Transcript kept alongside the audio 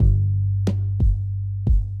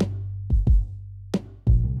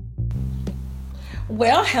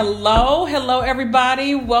Well, hello,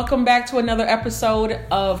 everybody. Welcome back to another episode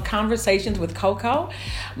of Conversations with Coco.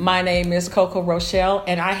 My name is Coco Rochelle,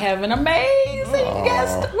 and I have an amazing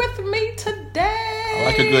guest with me today. I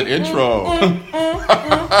like a good intro.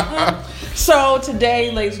 So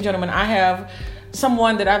today, ladies and gentlemen, I have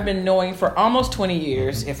someone that I've been knowing for almost 20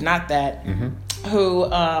 years, if not that, who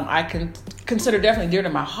I can consider definitely dear to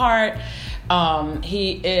my heart.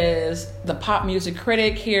 He is the pop music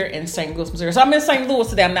critic here in St. Louis, Missouri. So I'm in St. Louis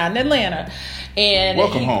today. I'm not in Atlanta. And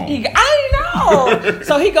welcome home. I know.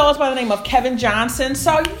 So he goes by the name of Kevin Johnson.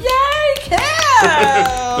 So yay,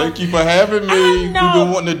 Kev! Thank you for having me. We've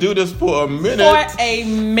been wanting to do this for a minute.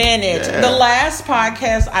 Yeah. The last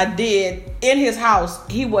podcast I did in his house,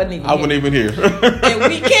 he wasn't even here. I wasn't even here. And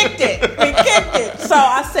we kicked it. So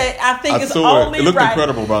I said, I think it's only right. It looked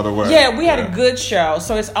incredible, by the way. Yeah, we had a good show.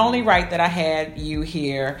 So it's only right that I had you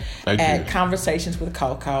here at Conversations with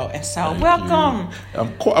Coco. And so welcome.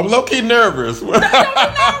 I'm low-key nervous. No,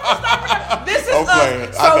 this is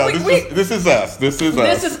us. So this is us. This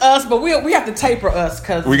is us, but we have to taper us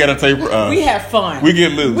because we got to taper us. We have fun. We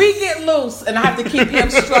get loose. And I have to keep him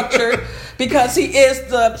structured because he is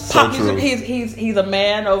the pop music. He's a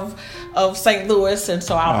man of St. Louis, and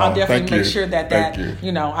so I'll definitely make sure that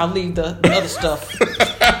I'll leave the other stuff.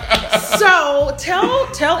 So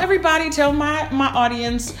tell everybody, tell my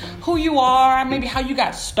audience who you are, maybe how you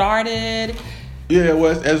got started. Yeah,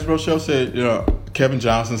 well, as Rochelle said, Kevin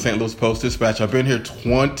Johnson, St. Louis Post-Dispatch. I've been here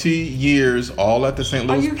 20 years, all at the St.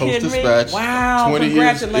 Louis Post-Dispatch. Wow, 20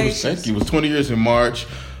 congratulations. Years. It was 20 years in March.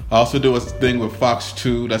 I also do a thing with Fox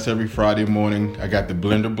 2. That's every Friday morning. I got the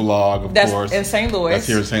Blender blog, of course. That's in St. Louis. That's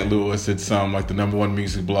here in St. Louis. It's like the number one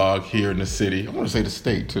music blog here in the city. I want to say the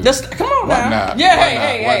state, too. Come on Why now. not?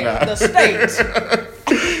 Yeah, Why not? the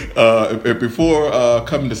state. Before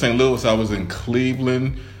coming to St. Louis, I was in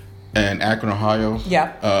Cleveland and Akron, Ohio.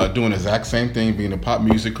 Doing the exact same thing, being a pop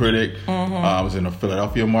music critic. I was in the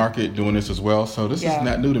Philadelphia market doing this as well. So this is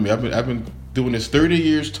not new to me. I've been doing this 30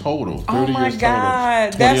 years total. 30 years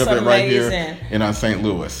God. Total. 20 That's of it amazing. Right here in St.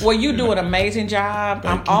 Louis. Well, you do an amazing job.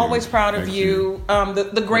 I'm always proud of you.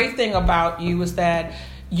 The great thing about you is that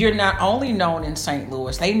you're not only known in St.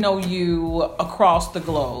 Louis, they know you across the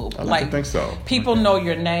globe. I think so. People know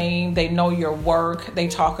your name, they know your work, they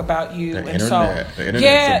talk about you. The internet's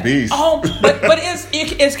a beast. But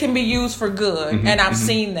it can be used for good. And I've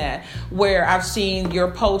seen that, where I've seen your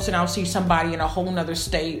posts and I'll see somebody in a whole nother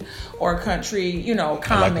state or country, comment.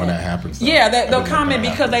 I like when that happens. Though. Yeah, they'll comment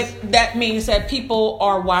because that means that people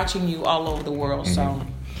are watching you all over the world. So.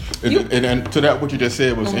 And to that, what you just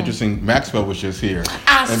said was interesting. Maxwell was just here.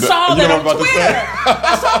 I saw that on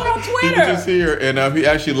Twitter. He was just here, and he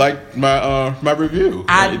actually liked my review.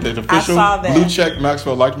 The official I saw that. blue check.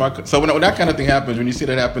 Maxwell liked my. So when that kind of thing happens, when you see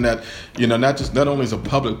that happen, that not only is the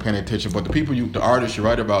public paying attention, but the artists you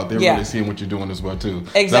write about, they're really seeing what you're doing as well too.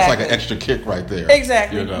 Exactly. So that's like an extra kick right there.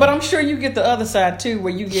 Exactly. But I'm sure you get the other side too,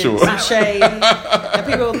 where you get some shade, and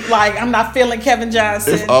people like, I'm not feeling Kevin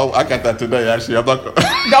Johnson. I got that today. Actually, I'm not.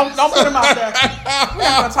 Don't put him out there. We're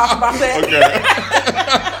not going to talk about that.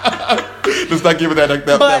 Okay. Let's not give it that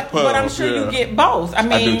pub. But I'm sure you get both. I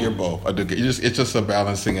do get both. It's just a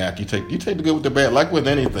balancing act. You take the good with the bad, like with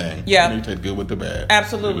anything. Yeah. You take the good with the bad.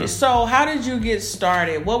 Absolutely. So how did you get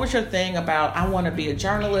started? What was your thing about, I want to be a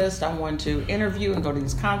journalist, I want to interview and go to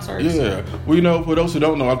these concerts? Yeah. Well, for those who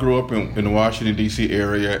don't know, I grew up in the Washington, D.C.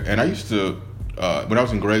 area, and I used to, when I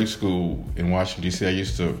was in grade school in Washington, D.C., I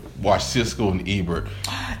used to watch Siskel and Ebert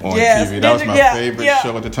on TV. That was my favorite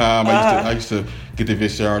show at the time. I used to get the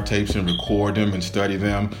VCR tapes and record them and study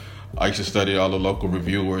them. I used to study all the local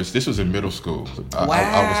reviewers. This was in middle school. I was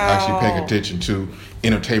actually paying attention to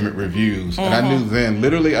entertainment reviews. And I knew then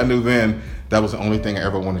that was the only thing I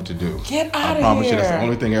ever wanted to do. Get out of here. I promise you, that's the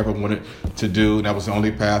only thing I ever wanted to do. And that was the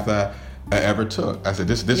only path I ever took. I said,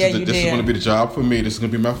 this is going to be the job for me. This is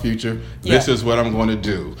going to be my future. Yeah. This is what I'm going to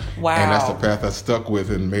do. Wow. And that's the path I stuck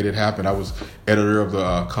with and made it happen. I was editor of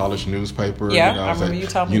the college newspaper. Yeah, I was remember you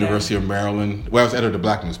told me University of Maryland. Well, I was editor of the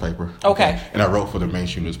black newspaper. Okay. And I wrote for the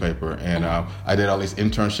mainstream newspaper. And I did all these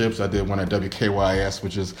internships. I did one at WKYS,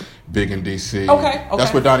 which is big in D.C. Okay.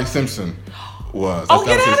 That's where Donnie Simpson was.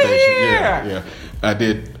 Get out of here. Yeah. I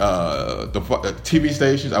did the TV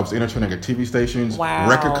stations. I was interning at TV stations,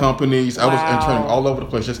 record companies. I was interning all over the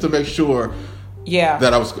place just to make sure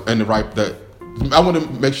that I was in the right. That I wanted to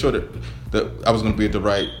make sure that I was going to be at the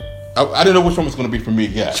right. I didn't know which one was going to be for me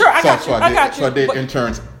yet. Sure, I got you. So I did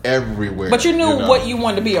interns everywhere. But you knew what you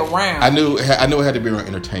wanted to be around. I knew it had to be around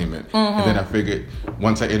entertainment. And then I figured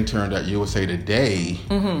once I interned at USA Today,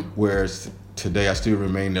 where today, I still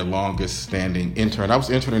remain the longest standing intern. I was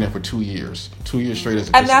interning there for 2 years. 2 years straight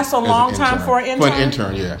as and that's a long time for an intern? For an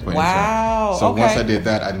intern, yeah. For an intern. So once I did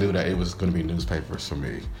that, I knew that it was going to be newspapers for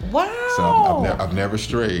me. Wow. So I've never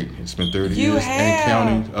strayed. It's been 30 years and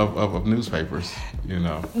counting of newspapers, you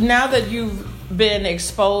know. Now that you've been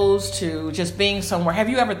exposed to just being somewhere, have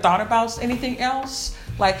you ever thought about anything else?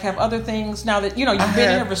 Like, have other things, now that, you've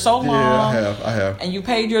been here for so long. Yeah, I have. And you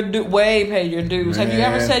paid your dues. Man. Have you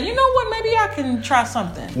ever said, you know what, maybe I can try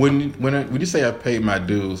something? When you say I paid my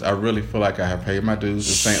dues, I really feel like I have paid my dues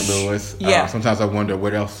in St. Louis. Yeah. Sometimes I wonder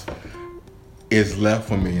what else is left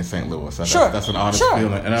for me in St. Louis. That's an honest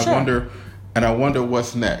feeling. And I wonder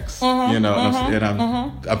what's next. And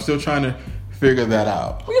I'm still trying to figure that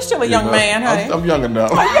out. Well, you're still a young man, honey. I'm young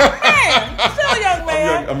enough. A young man. Still a young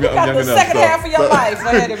man. You got the second half of your life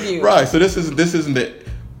ahead of you. Right. So this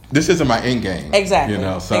isn't my end game. Exactly.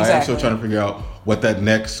 So I am still trying to figure out what that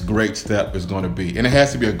next great step is going to be, and it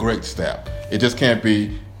has to be a great step. It just can't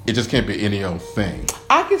be any old thing.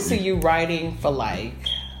 I can see you writing for like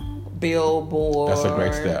Billboard. That's a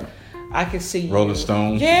great step. I can see you. Rolling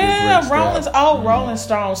Stone. Yeah, Rolling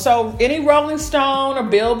Stone. So any Rolling Stone or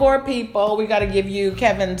Billboard people, we got to give you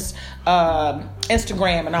Kevin's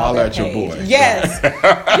Instagram and all that page. Your boy. Yes.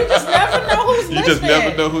 You just never know who's listening. You just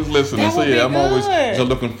never know who's listening. That so yeah, I'm good. always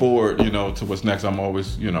looking forward, to what's next. I'm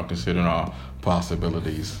always, considering all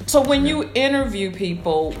possibilities. So when you interview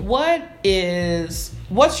people,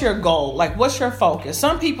 what's your goal? Like, what's your focus?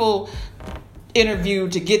 Some people interview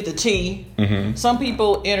to get the tea. Mm-hmm. Some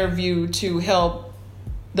people interview to help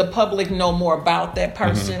the public know more about that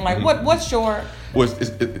person. Mm-hmm. Like, what's your? Well,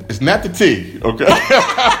 it's not the tea, okay?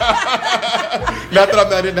 not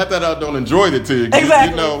that I don't enjoy the tea.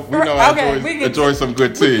 Exactly. I enjoy some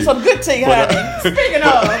good tea. Some good tea, honey. Speaking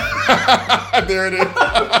of, there it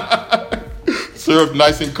is. Served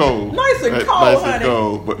nice and cold. Nice and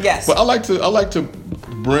cold. But I like to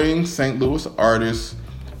bring St. Louis artists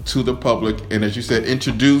to the public, and as you said,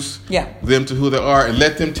 introduce them to who they are and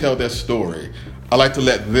let them tell their story. I like to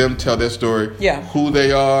let them tell their story, who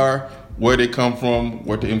they are, where they come from,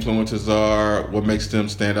 what the influences are, what makes them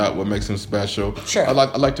stand out, what makes them special. Sure. I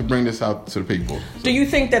like to bring this out to the people. So. Do you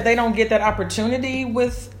think that they don't get that opportunity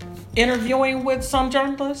with interviewing with some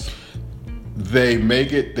journalists? They may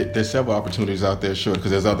get, there's several opportunities out there, sure, because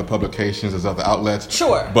there's other publications, there's other outlets.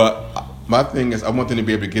 Sure. But my thing is, I want them to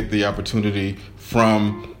be able to get the opportunity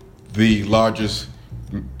from the largest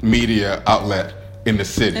media outlet in the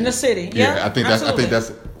city. Yeah. I think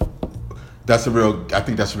that's a real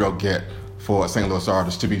get for a St. Louis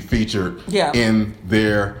artist to be featured in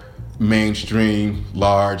their mainstream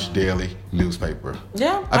large daily newspaper.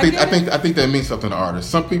 Yeah, I think that means something to artists.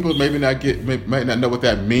 Some people might not know what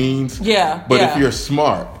that means. Yeah. But if you're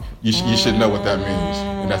smart, you should know what that means,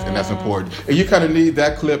 and that's important. And you kind of need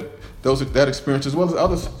that clip, that experience, as well as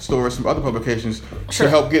other stories from other publications, to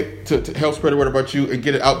help to help spread the word about you and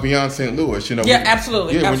get it out beyond St. Louis.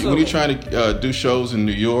 Absolutely. Yeah, when you're trying to do shows in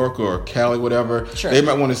New York or Cali, whatever, they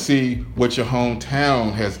might want to see what your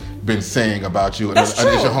hometown has been saying about you, and is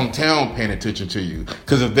your hometown paying attention to you?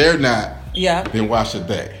 Because if they're not, then why should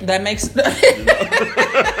they? That makes.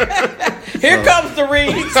 Here comes the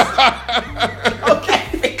reads. Okay.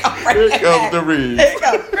 Here comes the read.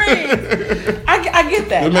 I get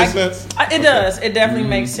that. It makes sense? It does. It definitely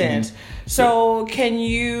makes sense. So can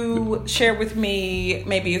you share with me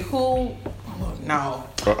maybe who... No.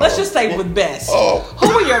 Let's just say with best. Who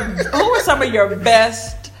are some of your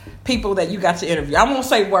best people that you got to interview? I won't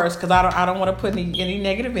say worst because I don't want to put any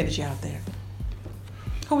negative energy out there.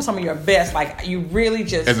 Who are some of your best? Like, you really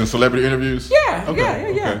just... As in celebrity interviews? Yeah.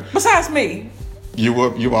 Okay. Besides me.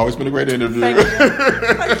 You've always been a great interviewer. Thank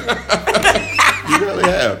you.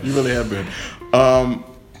 You really have been.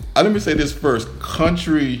 Let me say this first.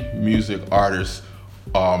 Country music artists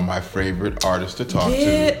are my favorite artists to talk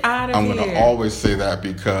to. I'm going to always say that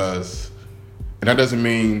because, and that doesn't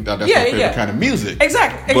mean that that's my favorite kind of music.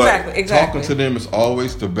 Exactly. Talking to them is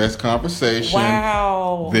always the best conversation.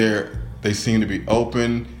 Wow. They seem to be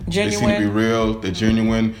open. Genuine. They seem to be real. They're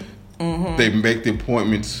genuine. Mm-hmm. They make the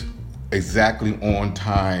appointments exactly on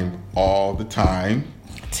time all the time.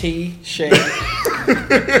 T-shade.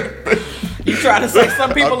 You try to say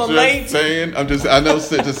some people are late. I know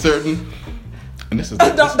to certain. And this is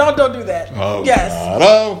don't do that. Oh, yes.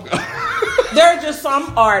 There are just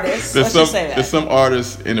some artists. Let's just say that. There's some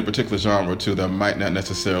artists in a particular genre too that might not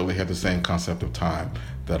necessarily have the same concept of time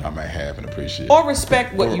that I might have and appreciate. Or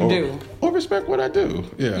respect what you do. Or respect what I do.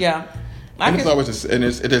 Yeah. Yeah.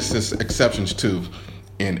 It is just exceptions too.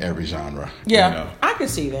 In every genre. I can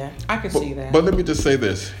see that. But let me just say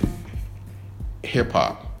this.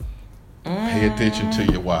 Hip-hop Pay attention to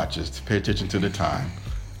your watches. Pay attention to the time.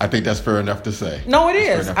 I think that's fair enough to say. No, it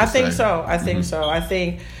is. I think so. I think so. I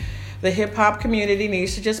think the hip hop community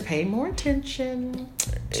needs to just pay more attention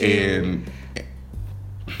to. And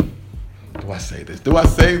do I say this?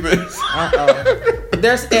 There's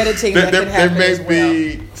editing that can happen. There may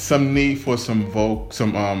be some need for some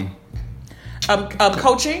coaching,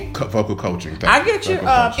 vocal coaching. I get you.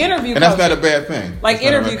 Interview, and that's not a bad thing. Like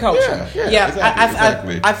interview coaching. Yeah.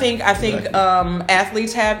 Exactly. I think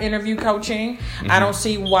athletes have interview coaching. I don't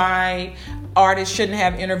see why artists shouldn't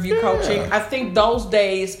have interview coaching. I think those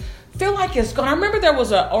days feel like it's gone. I remember there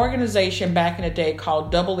was an organization back in the day called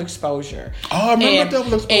Double Exposure. Oh, I remember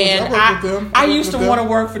Double Exposure. And I worked with them. I used to want to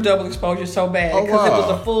work for Double Exposure so bad because it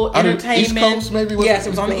was a full entertainment. East Coast, maybe? Yes, it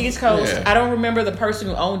was on the East Coast. Yeah. I don't remember the person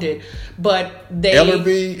who owned it, but they...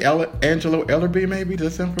 Angelo Ellerby, maybe?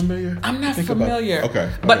 Does that sound familiar? I'm not familiar. Okay.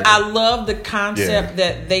 But I love the concept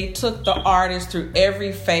that they took the artist through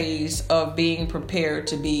every phase of being prepared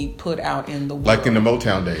to be put out in the world. Like in the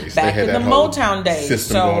Motown days. Back in the Motown days.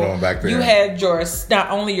 System going on back there. You had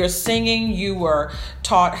not only your singing, you were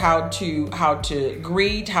taught how to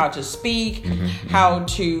greet, how to speak, how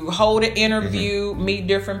to hold an interview, meet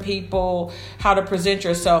different people, how to present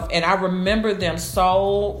yourself. And I remember them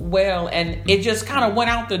so well, and it just kind of went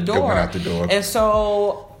out the door. And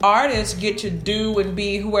so artists get to do and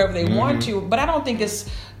be whoever they want to, but I don't think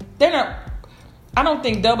I don't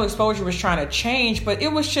think Double Exposure was trying to change, but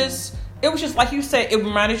it was just like you said, it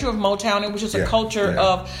reminded you of Motown. It was just a culture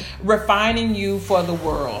of refining you for the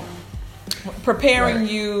world, preparing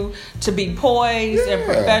you to be poised and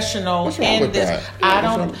professional. What's wrong with that?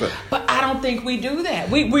 But I don't think we do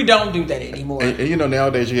that. We don't do that anymore. And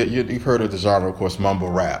nowadays you've heard of the genre, of course,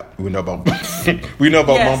 mumble rap. We know about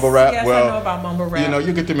mumble rap. Yes, well, I know about mumble rap.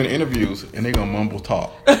 You get them in interviews and they're gonna mumble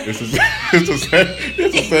talk. It's the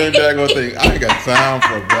same daggone thing. I ain't got time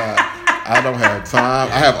for that. I don't have time.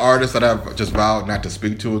 I have artists that I've just vowed not to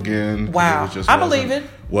speak to again. Wow, I believe it.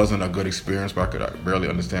 Wasn't a good experience, but I could barely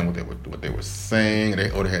understand what they were saying. They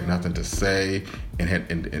had nothing to say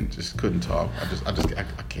and just couldn't talk. I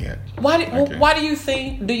can't. Why do you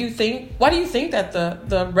think that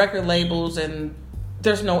the record labels and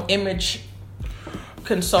there's no image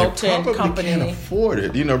consultant company can't afford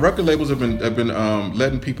it? Record labels have been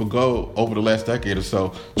letting people go over the last decade or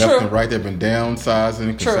so. Left and right, they've been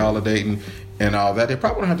downsizing, consolidating, and all that. They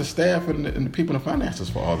probably don't have the staff and the people and the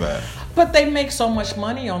finances for all that. But they make so much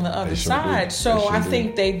money on the other side, so I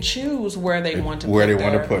think they choose where they want to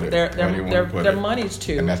put their monies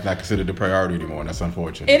to, and that's not considered a priority anymore. And that's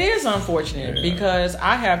unfortunate. It is unfortunate because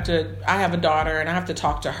I have a daughter, and I have to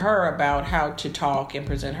talk to her about how to talk and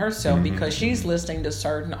present herself because she's listening to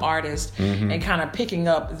certain artists and kind of picking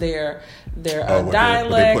up their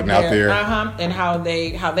dialect, putting out there, and how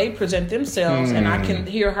they present themselves, and I can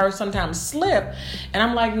hear her sometimes slip, and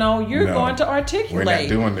I'm like, no, you're going to articulate. We're not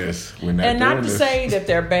doing this. And not to say that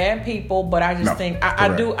they're bad people, but I just think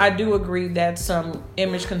I do agree that some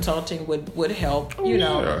image consulting would help,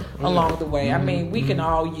 along the way. I mean, we can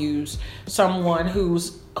all use someone who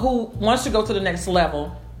wants to go to the next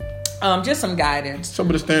level. Just some guidance. Some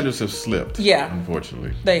of the standards have slipped. Yeah,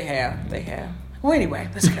 unfortunately, they have. Well, anyway,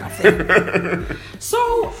 let's get off there.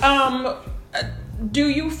 So, do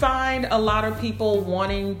you find a lot of people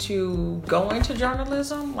wanting to go into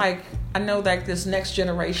journalism? Like, I know that this next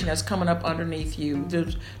generation that's coming up underneath you.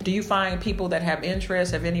 Do you find people that have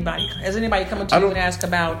interest? Has anybody come up to you and asked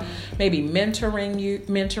about maybe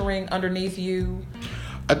mentoring underneath you?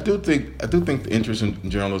 I do think the interest in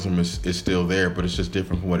journalism is still there, but it's just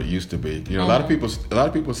different from what it used to be. A lot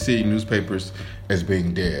of people see newspapers as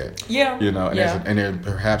being dead. Yeah. And there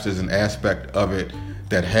perhaps is an aspect of it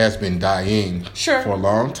that has been dying for a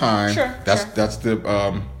long time. That's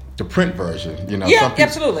the print version.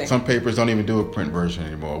 Absolutely. Some papers don't even do a print version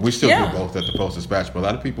anymore. We still do both at the Post-Dispatch, but a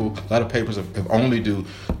lot of papers have only do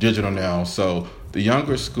digital now. So the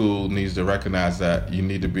younger school needs to recognize that you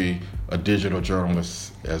need to be a digital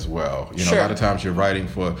journalist as well. A lot of times we're writing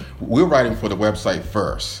for the website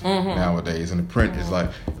first nowadays, and the print is like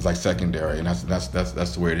secondary, and that's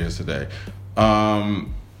the way it is today. I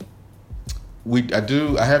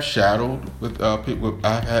have shadowed with people.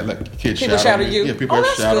 I've had kids shadow me. You. Yeah, people have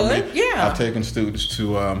shadowed good. me. Yeah. I've taken students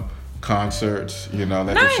to concerts, let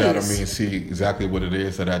them shadow me and see exactly what it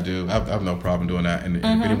is that I do. I have no problem doing that. And if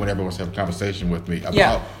anyone ever wants to have a conversation with me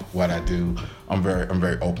about what I do, I'm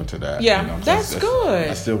very open to that. Yeah, that's good.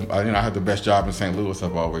 I have the best job in St. Louis,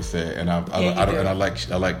 I've always said, and I like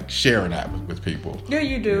sharing that with people. Yeah,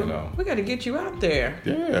 you do. We got to get you out there.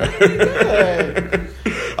 Yeah.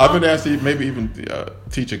 I've been asked to maybe even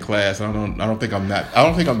teach a class. I don't think I'm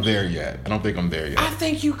there yet. I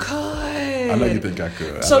think you could. I know you think I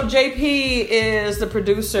could. So JP is the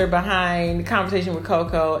producer behind Conversation with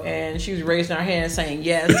Coco, and she's raising her hand saying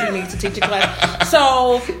yes, he needs to teach a class.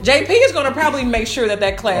 So JP is going to probably make sure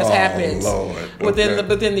that class happens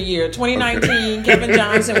within the year 2019. Okay. Kevin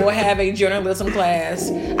Johnson will have a journalism class.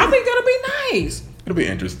 Ooh. I think that'll be nice. It'll be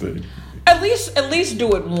interesting. At least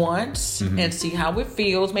do it once and see how it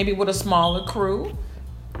feels. Maybe with a smaller crew.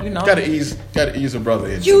 You know, gotta ease a brother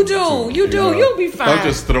in. You do. You'll be fine. Don't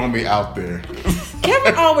just throw me out there.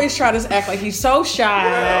 Kevin always tries to act like he's so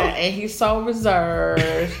shy and he's so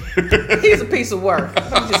reserved. He's a piece of work.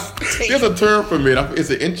 There's a term for me. Is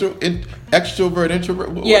it extrovert,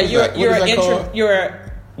 introvert?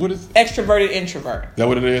 You're what is extroverted introvert? Is that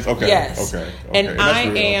what it is? Okay. Yes. Okay. And I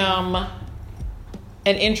am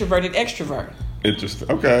an introverted extrovert. Interesting.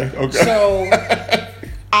 Okay. So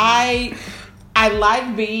I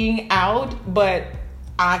like being out, but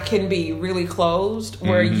I can be really closed.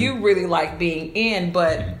 Where you really like being in,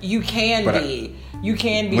 but you can be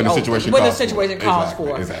when the situation calls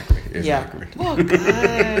for. Exactly. Yeah. Well,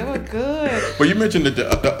 good. But you mentioned that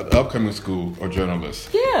the upcoming school or journalists.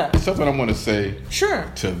 Yeah. It's something I want to say. Sure.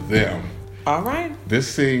 To them. All right. This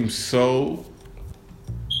seems so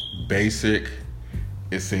basic.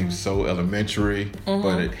 It seems so elementary,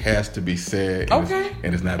 but it has to be said. Okay.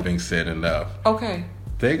 And it's not being said enough. Okay.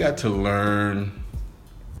 They got to learn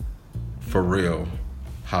for real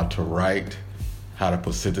how to write, how to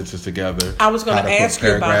put sentences together. I was going to ask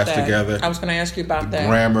you about that. Together, I was going to ask you about that.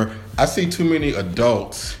 Grammar. I see too many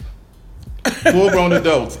adults, full-grown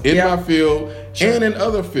adults in my field and in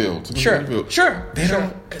other fields. Sure. They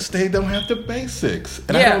don't have the basics.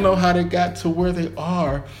 And I don't know how they got to where they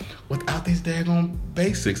are without these daggone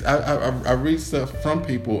basics. I read stuff from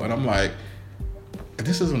people and I'm like,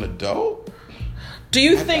 this is an adult? Do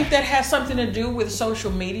you think that has something to do with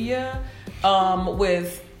social media?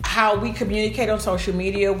 With how we communicate on social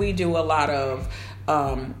media? We do a lot of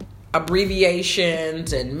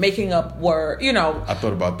abbreviations and making up words, I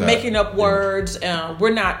thought about that. Making up words.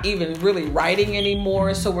 We're not even really writing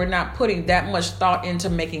anymore, so we're not putting that much thought into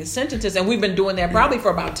making sentences, and we've been doing that probably for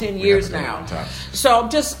about 10 years now. So I'm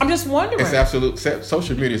just wondering. It's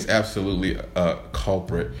social media is absolutely a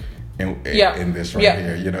culprit in this right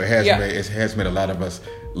here. It has made a lot of us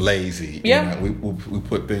lazy. We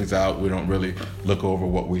put things out. We don't really look over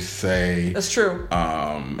what we say. That's true.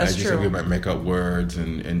 As you said, we might make up words,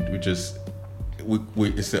 and we just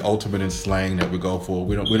it's the ultimate in slang that we go for.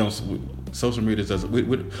 Social media doesn't.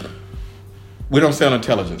 We don't sound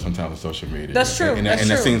intelligent sometimes on social media. That's true. And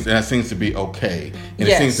that seems to be okay. And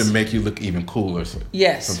it seems to make you look even cooler.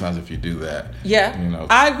 Sometimes if you do that. Yeah.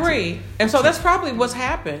 I agree. And so that's probably what's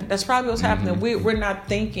happened. That's probably what's happening. We're not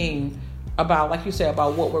thinking about, like you said,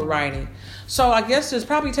 about what we're writing. So I guess it's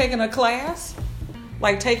probably taking a class,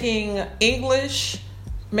 like taking English,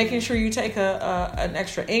 making sure you take an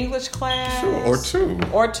extra English class. Sure,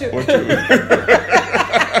 or two.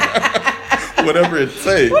 Whatever it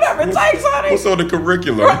takes. Honey. What's on the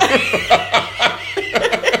curriculum?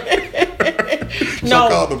 No,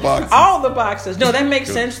 all the boxes. All the boxes. No, that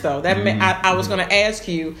makes sense though. I was going to ask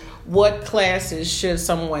you, what classes should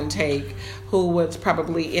someone take who was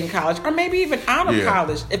probably in college or maybe even out of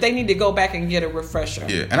college if they need to go back and get a refresher?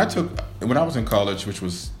 Yeah, and I took, when I was in college, which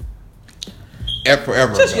was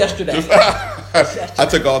forever just ago. Yesterday. I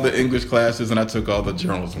took all the English classes and I took all the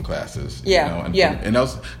journalism classes. And that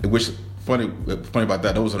was, which funny about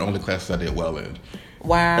that, those are the only classes I did well in.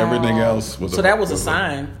 Wow. Everything else was that was a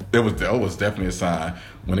sign. That was definitely a sign.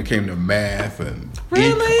 When it came to math and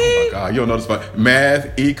really? Oh my God, you'll notice about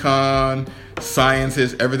math, econ,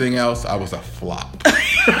 sciences, everything else, I was a flop.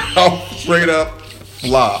 Straight up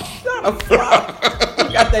flop. Not a flop.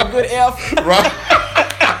 You got that good F. Right.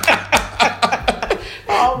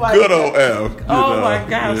 Oh my good God. Old F. My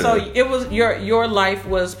God. Yeah. So it was your life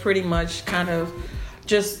was pretty much kind of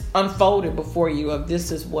just unfolded before you of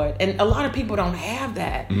this is what, and a lot of people don't have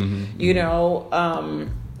that.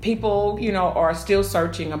 People are still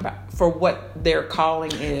searching for what their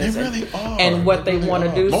calling is. They really are. And what they want to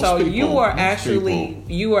do. Most so people,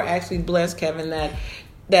 you are actually blessed, Kevin,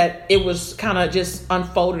 that it was kind of just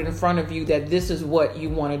unfolded in front of you that this is what you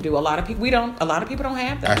want to do. A lot of people don't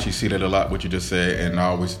have that. I actually see that a lot, what you just said, and I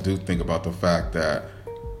always do think about the fact that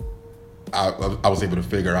I was able to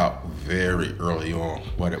figure out very early on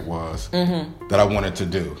what it was that I wanted to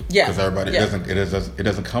do. Yeah, because everybody it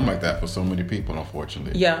doesn't come like that for so many people,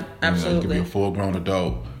 unfortunately. Yeah, absolutely. You can be a full-grown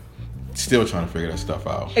adult, still trying to figure that stuff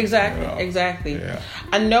out. Exactly, exactly. Yeah.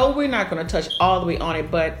 I know we're not going to touch all the way on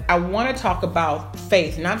it, but I want to talk about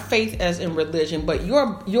faith, not faith as in religion, but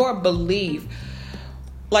your belief.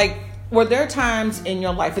 Like, were there times in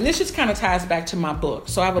your life, and this just kind of ties back to my book.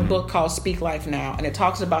 So I have a book called Speak Life Now, and it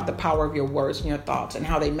talks about the power of your words and your thoughts and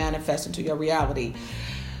how they manifest into your reality.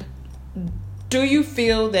 Do you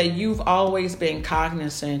feel that you've always been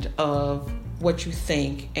cognizant of what you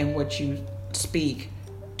think and what you speak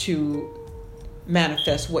to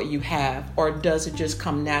manifest what you have, or does it just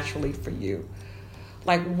come naturally for you?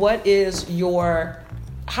 Like, what is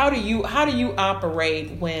how do you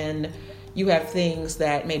operate when you have things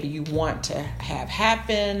that maybe you want to have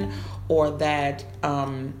happen, or that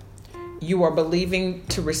you are believing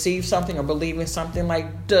to receive something or believing something?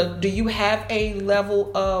 Like, do you have a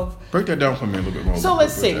level of... Break that down for me a little bit more. So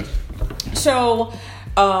let's see. So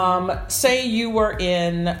say you were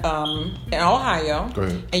in Ohio. Go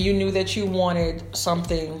ahead. And you knew that you wanted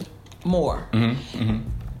something more. Mm-hmm.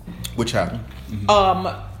 Mm-hmm. Which happened.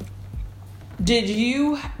 Mm-hmm.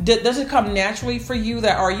 Does it come naturally for you,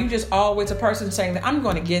 that, or are you just always a person saying that I'm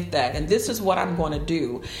going to get that and this is what I'm going to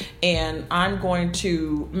do and I'm going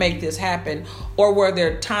to make this happen? Or were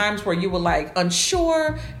there times where you were like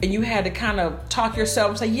unsure and you had to kind of talk yourself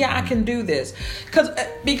and say, yeah, I can do this?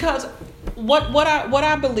 Because what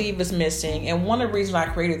I believe is missing, and one of the reasons I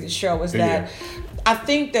created this show is that I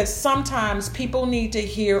think that sometimes people need to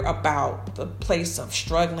hear about the place of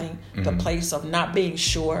struggling, the place of not being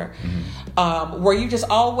sure. Were you just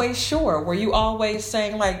always sure? Were you always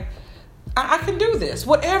saying, like, I can do this,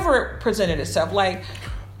 whatever presented itself? Like,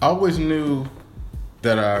 I always knew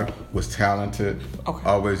that I was talented. Okay.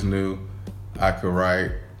 I always knew I could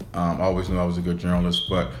write. I always knew I was a good journalist,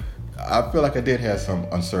 but I feel like I did have some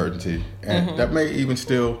uncertainty, and that may even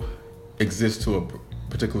still exist to a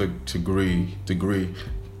particular degree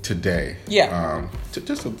today. Yeah.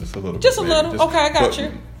 Just a little bit. Just a little. Okay, I got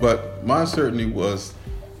you. But my uncertainty was,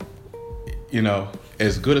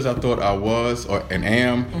 as good as I thought I was and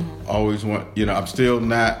am, always I'm still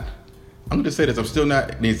not, I'm going to say this, I'm still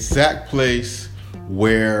not in the exact place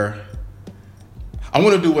where I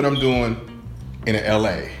want to do what I'm doing in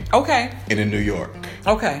LA. Okay. And in New York.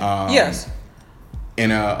 Okay. Yes.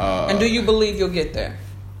 And do you believe you'll get there?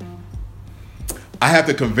 I have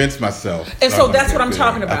to convince myself. And so that's what I'm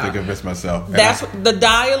talking about. I have to convince myself. That's the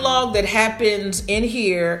dialogue that happens in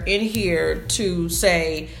here to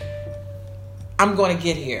say, I'm going to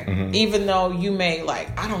get here. Even though you may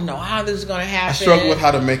I don't know how this is going to happen. I struggle with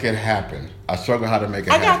how to make it happen. I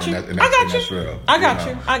got you. That's real.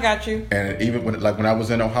 I got you. And even when I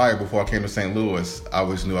was in Ohio before I came to St. Louis, I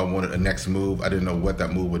always knew I wanted a next move. I didn't know what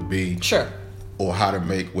that move would be. Sure. Or how to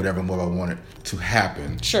make whatever move I wanted to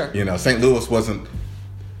happen. Sure. St. Louis wasn't...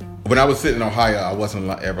 When I was sitting in Ohio, I wasn't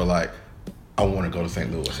ever like, I want to go to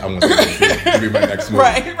St. Louis. I want to be my next move.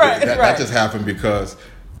 Right. That just happened because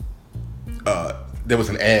there was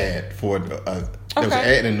an ad for... There was an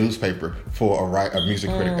ad in a newspaper for a music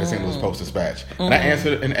critic at St. Louis Post-Dispatch. And I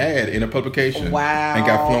answered an ad in a publication. Wow. And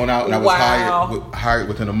got flown out, and I was hired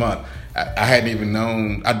within a month. I hadn't even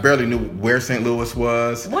known... I barely knew where St. Louis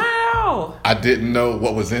was. Wow. I didn't know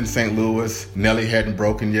what was in St. Louis. Nelly hadn't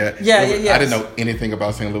broken yet. Yeah. I didn't know anything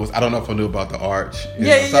about St. Louis. I don't know if I knew about the Arch. So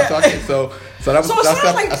that was... So it sounds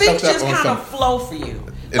like things just kind of flow for you.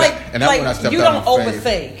 You don't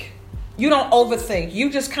overthink. You don't overthink. You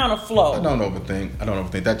just kind of flow. I don't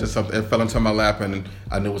overthink. That just something. It fell into my lap, and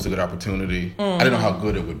I knew it was a good opportunity. I didn't know how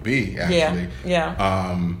good it would be. Actually.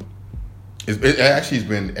 Yeah. It actually has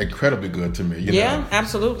been incredibly good to me.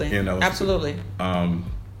 Absolutely. Absolutely.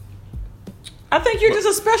 I think you're just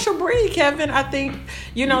a special breed, Kevin. I think,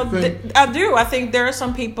 I do. I think there are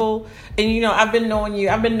some people, and I've been knowing you.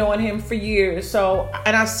 I've been knowing him for years.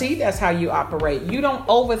 And I see that's how you operate. You don't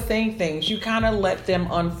overthink things. You kind of let them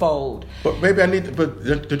unfold. But maybe but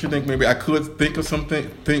don't you think maybe I could think of something,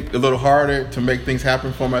 think a little harder to make things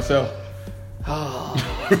happen for myself? Oh,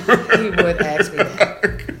 he would ask me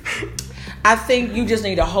that. I think you just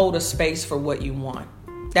need to hold a space for what you want.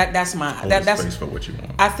 That's space for what you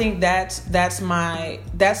want. I think that's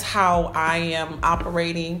how I am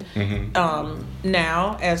operating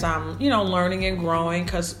now as I'm learning and growing,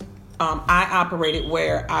 because I operated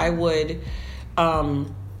where I would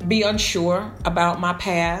be unsure about my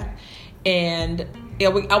path, and I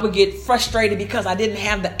would get frustrated because I didn't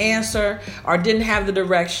have the answer or didn't have the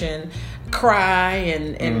direction, cry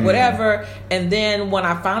and whatever, and then when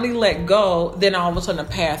I finally let go, then all of a sudden a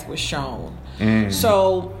path was shown.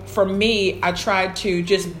 So for me, I try to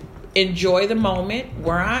just enjoy the moment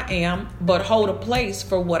where I am, but hold a place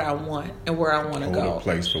for what I want and where I want to go. Hold a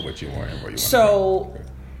place for what you want and where you want to go. So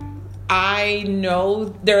I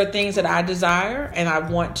know there are things that I desire and I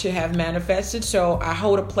want to have manifested. So I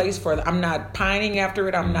hold a place for it. I'm not pining after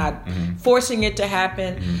it. I'm not forcing it to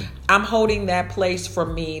happen. I'm holding that place for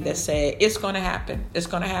me that said, it's going to happen. It's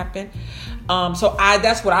going to happen. So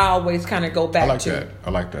that's what I always kind of go back to. I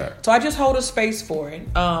like that. So I just hold a space for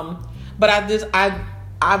it. But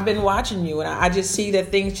I've been watching you and I just see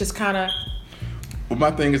that things just kind of. Well,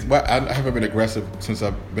 my thing is, I haven't been aggressive since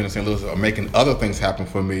I've been in St. Louis of making other things happen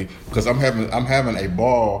for me because I'm having a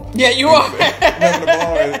ball. Yeah, you are. I'm having a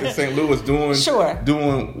ball in St. Louis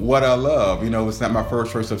doing what I love. It's not my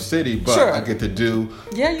first choice of city, but I get to do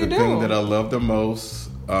the thing that I love the most.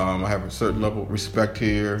 I have a certain level of respect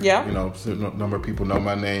here. Yeah. A certain number of people know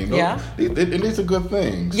my name. Yeah. And these are good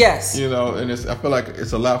things. Yes. And I feel like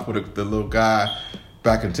it's a lot for the little guy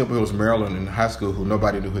back in Temple Hills, Maryland, in high school, who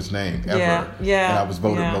nobody knew his name ever. Yeah. And I was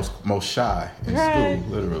voted most shy in school,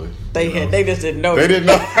 literally. They just didn't know. They didn't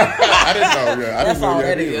know. I didn't know. Yeah, That's all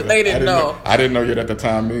that is. They didn't know. I didn't know yet at the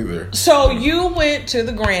time either. So you went to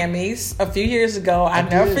the Grammys a few years ago. I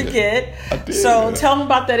never forget. I did. So tell me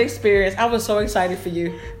about that experience. I was so excited for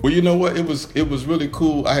you. Well, you know what? It was really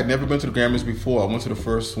cool. I had never been to the Grammys before. I went to the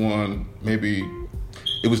first one maybe.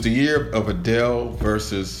 It was the year of Adele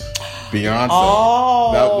versus Beyonce.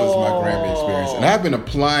 Oh. That was my Grammy experience. And I've been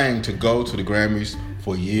applying to go to the Grammys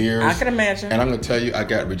for years. I can imagine. And I'm going to tell you, I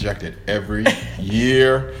got rejected every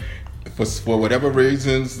year. For whatever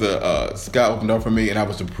reasons, the sky opened up for me, and I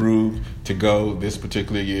was approved to go this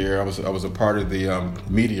particular year. I was a part of the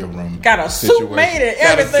media room. Got a suit made it,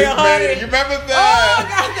 everything, honey. You remember that? Oh,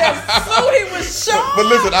 got that suit. He was sharp. But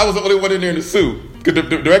listen, I was the only one in there in the suit.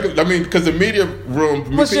 Because the media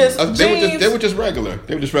room was they were just regular.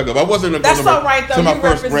 They were just regular. I wasn't going to my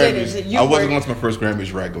first Grammys. I wasn't going to my first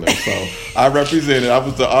Grammys regular. So I represented. I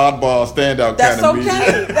was the oddball standout kind of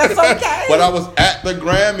media. That's okay. But I was at the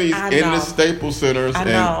Grammys in the Staples Centers,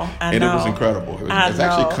 and it was incredible. It's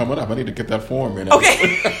actually coming up. I need to get that form in.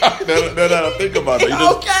 Okay. Now I think about it.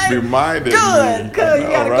 You just reminded me. Good. You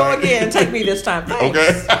got to go again. Take me this time. Thanks.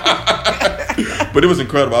 Okay. But it was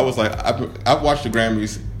incredible. I was like, I've watched the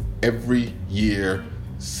Grammys every year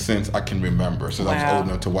since I can remember. Since I was old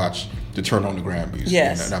enough to turn on the Grammys.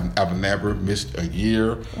 Yes. And I've never missed a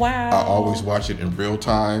year. Wow. I always watch it in real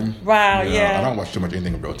time. Wow. Yeah. I don't watch too much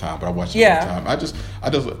anything in real time, but I watch it in real time. I just.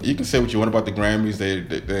 You can say what you want about the Grammys. They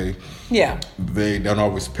don't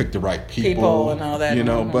always pick the right people and all that.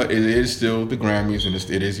 But it is still the Grammys, and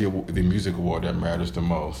it is the music award that matters the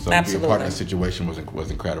most. So Absolutely. being part of that situation was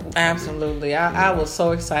incredible. Absolutely. I was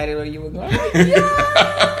so excited when you were going. Yeah.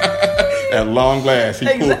 At long last,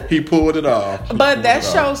 he pulled it off. But that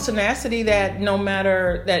shows tenacity that no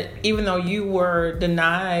matter that, even though you were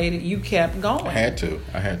denied, you kept going. I had to.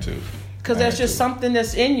 Because that's just something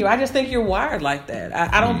that's in you. I just think you're wired like that.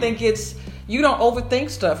 I don't think you don't overthink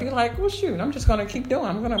stuff. You're like, well, shoot, I'm just going to keep doing.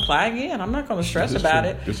 I'm going to apply again. I'm not going to stress about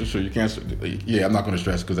it. This is true. You can't. Yeah, I'm not going to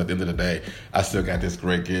stress because at the end of the day, I still got this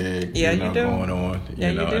great gig. Yeah, you do. Going on.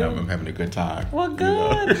 You do. And I'm having a good time. Well,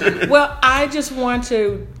 good. Well, I just want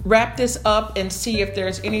to wrap this up and see if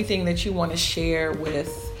there's anything that you want to share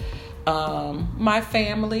with my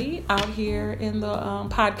family out here in the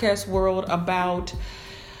podcast world about.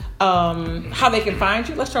 How they can find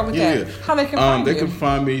you? Let's start with that. How they can find you? They can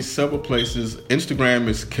find me several places. Instagram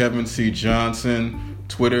is Kevin C. Johnson.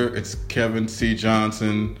 Twitter, it's Kevin C.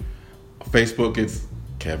 Johnson. Facebook, it's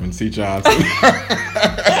Kevin C. Johnson.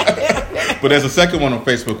 But there's a second one on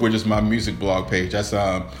Facebook, which is my music blog page. That's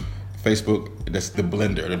Facebook. That's The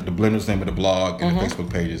Blender. The Blender's name of the blog, and the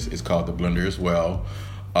Facebook page is called The Blender as well.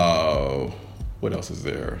 What else is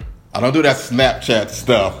there? I don't do that Snapchat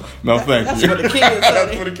stuff. No, thank you. That's for the kids.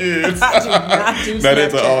 That's for the kids. I do not do Snapchat. Not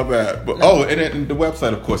into all that. But, and the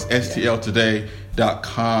website, of course,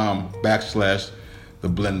 stltoday.com/The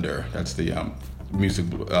Blender. That's the music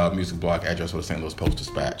blog address for the St. Louis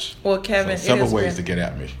Post-Dispatch. Well, Kevin, several ways to get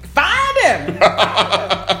at me. Find him.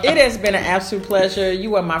 It has been an absolute pleasure.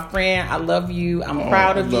 You are my friend. I love you. I'm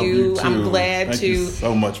proud of you. I'm glad Thank you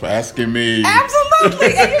so much for asking me.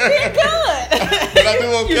 Absolutely. And you did good. Did I do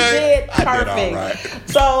okay? You did perfect. I did all right.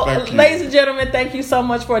 So, ladies and gentlemen, thank you so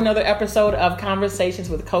much for another episode of Conversations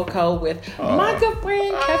with Coco with my good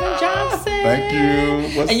friend Kevin Johnson. Thank you.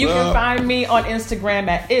 And you can find me on Instagram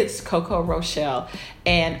at It's Coco Rochelle.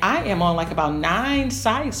 And I am on like about 9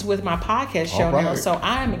 sites with my podcast show now. So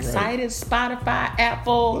I am excited. Spotify,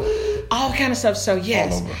 Apple, all kind of stuff. So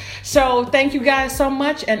yes. So thank you guys so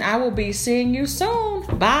much. And I will be seeing you soon.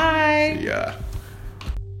 Bye. See ya.